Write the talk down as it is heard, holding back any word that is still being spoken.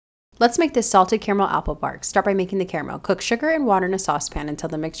Let's make this salted caramel apple bark. Start by making the caramel. Cook sugar and water in a saucepan until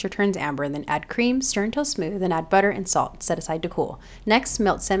the mixture turns amber, and then add cream, stir until smooth, and add butter and salt. Set aside to cool. Next,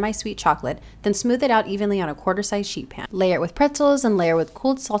 melt semi-sweet chocolate, then smooth it out evenly on a quarter-size sheet pan. Layer it with pretzels and layer with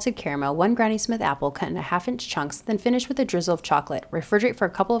cooled salted caramel, 1 Granny Smith apple cut into 1/2-inch chunks, then finish with a drizzle of chocolate. Refrigerate for a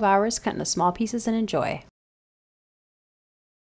couple of hours, cut into small pieces, and enjoy.